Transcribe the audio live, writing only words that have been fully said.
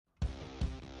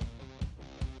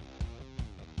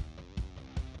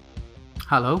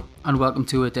Hello, and welcome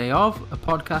to A Day Of, a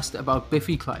podcast about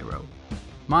Biffy Clyro.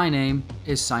 My name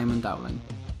is Simon Dowling.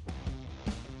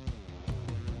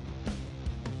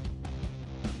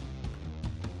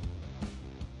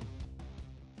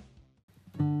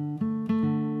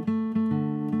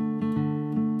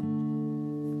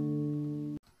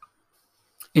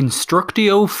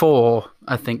 Instructio4,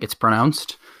 I think it's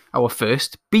pronounced, our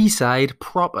first B-side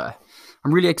proper.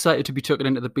 I'm really excited to be tucking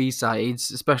into the B-sides,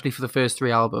 especially for the first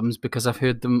three albums, because I've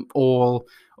heard them all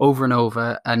over and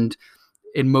over, and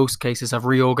in most cases I've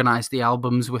reorganised the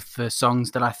albums with the songs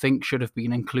that I think should have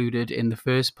been included in the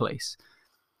first place.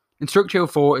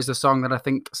 Instructio4 is the song that I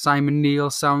think Simon Neil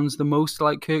sounds the most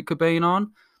like Kurt Cobain on.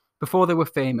 Before they were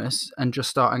famous and just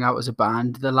starting out as a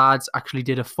band, the lads actually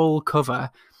did a full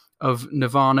cover of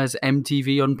Nirvana's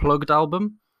MTV Unplugged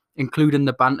album, including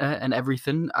the banter and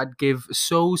everything. I'd give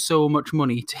so much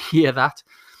money to hear that.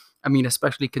 I mean,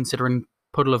 especially considering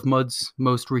Puddle of Mud's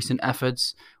most recent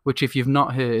efforts, which if you've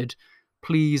not heard,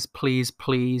 please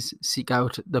seek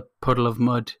out the Puddle of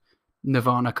Mud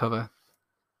Nirvana cover.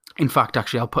 In fact,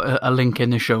 actually, I'll put a link in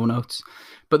the show notes.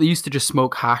 But they used to just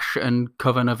smoke hash and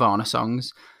cover Nirvana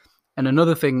songs. And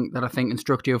another thing that I think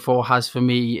Instructio4 has for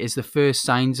me is the first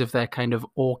signs of their kind of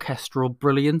orchestral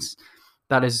brilliance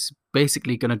that is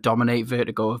basically going to dominate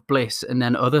Vertigo of Bliss and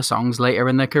then other songs later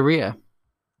in their career.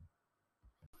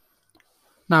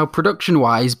 Now,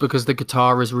 production-wise, because the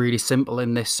guitar is really simple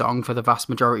in this song for the vast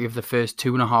majority of the first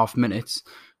 2.5 minutes,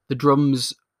 the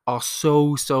drums are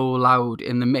so loud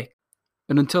in the mix.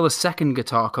 And until the second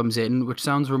guitar comes in, which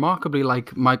sounds remarkably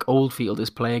like Mike Oldfield is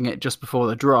playing it just before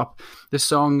the drop, this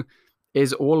song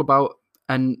is all about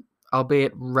an,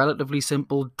 albeit relatively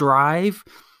simple, drive.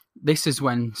 This is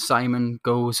when Simon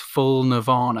goes full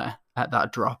Nirvana at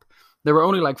that drop. There are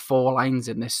only like 4 lines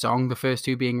in this song, the first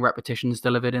 2 being repetitions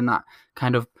delivered in that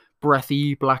kind of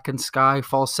breathy Black and Sky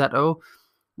falsetto,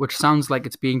 which sounds like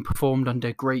it's being performed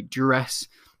under great duress.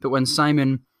 But when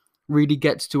Simon really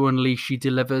gets to unleash, he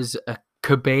delivers a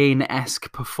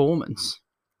Cobain-esque performance.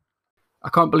 I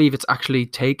can't believe it's actually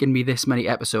taken me this many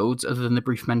episodes, other than the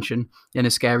brief mention in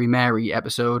a Scary Mary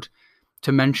episode,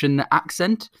 to mention the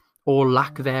accent or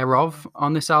lack thereof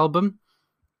on this album.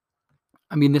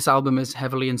 I mean, this album is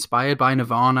heavily inspired by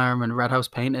Nirvana and Red House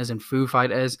Painters and Foo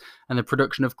Fighters and the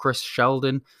production of Chris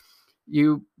Sheldon.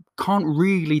 You can't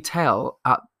really tell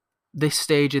at this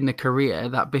stage in the career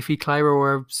that Biffy Clyro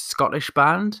are a Scottish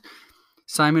band.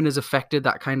 Simon has affected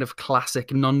that kind of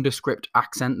classic nondescript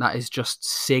accent that is just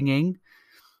singing.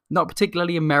 Not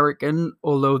particularly American,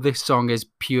 although this song is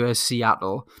pure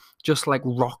Seattle, just like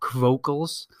rock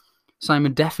vocals.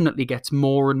 Simon definitely gets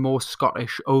more and more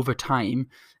Scottish over time,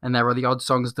 and there are the odd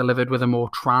songs delivered with a more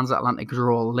transatlantic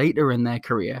drawl later in their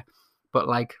career. But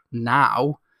like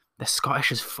now, they're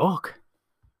Scottish as fuck.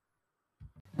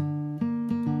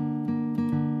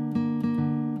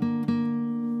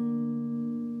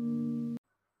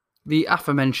 The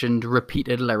aforementioned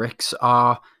repeated lyrics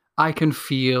are, "I can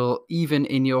feel, even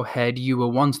in your head, you were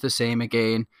once the same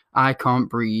again. I can't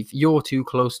breathe. You're too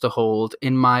close to hold.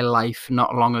 In my life,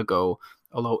 not long ago."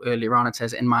 Although earlier on it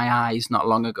says, "in my eyes, not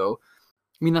long ago."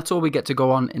 I mean, that's all we get to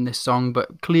go on in this song,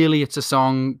 but clearly it's a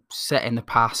song set in the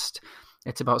past.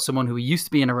 It's about someone who used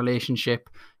to be in a relationship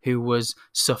who was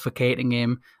suffocating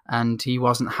him, and he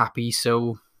wasn't happy,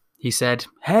 so he said,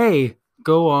 "Hey,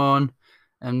 go on,"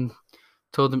 and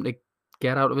told them to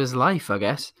get out of his life, I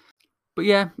guess. But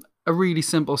yeah, a really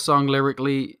simple song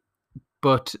lyrically,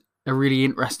 but a really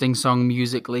interesting song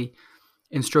musically.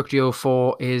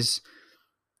 Instructio4 is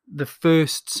the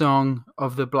first song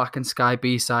of the Black and Sky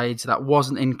B-sides that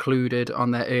wasn't included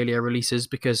on their earlier releases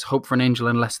because Hope for an Angel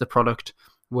and Less the Product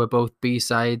were both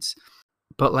B-sides.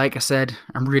 But like I said,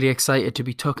 I'm really excited to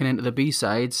be tucking into the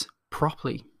B-sides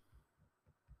properly.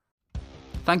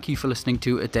 Thank you for listening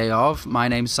to A Day Of. My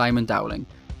name's Simon Dowling.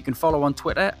 You can follow on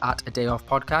Twitter at A Day Of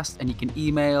Podcast, and you can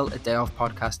email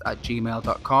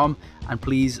adayofpodcast@gmail.com, and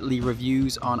please leave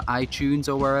reviews on iTunes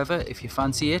or wherever if you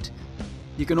fancy it.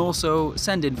 You can also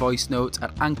send in voice notes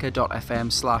at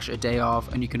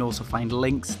anchor.fm/adayof, and you can also find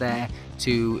links there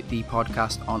to the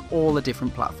podcast on all the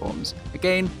different platforms.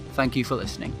 Again, thank you for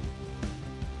listening.